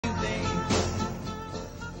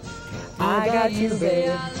I got you,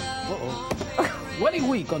 babe. Wedding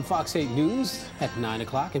week on Fox 8 News at 9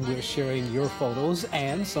 o'clock, and we're sharing your photos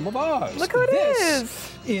and some of ours. Look who it is.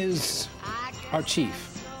 This is our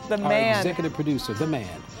chief, The our man. executive producer, the man.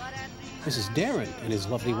 This is Darren and his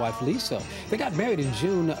lovely wife, Lisa. They got married in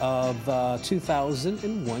June of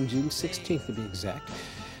 2001, June 16th to be exact.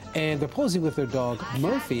 And they're posing with their dog,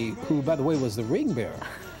 Murphy, who, by the way, was the ring bearer.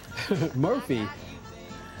 Murphy,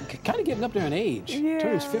 kind of getting up there in age. Yeah.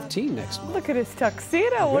 Turns 15 next month. Look at his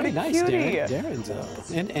tuxedo. What a Very nice, cutie. Darren's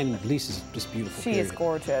and Lisa's just beautiful. She is period.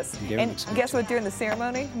 gorgeous. Darren And looks guess good, what? During the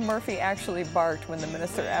ceremony, Murphy actually barked when the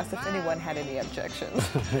minister asked if anyone had any objections.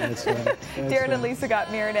 That's right. Darren and Lisa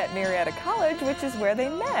got married at Marietta College, which is where they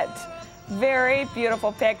met. Very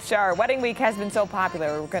beautiful picture. Wedding week has been so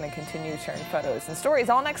popular. We're going to continue sharing photos and stories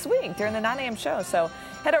all next week during the 9 a.m. show. So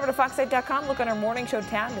head over to fox8.com, look on our morning show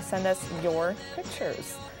tab to send us your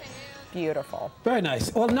pictures. Beautiful. Very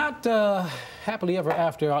nice. Well, not happily ever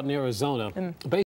after out in Arizona.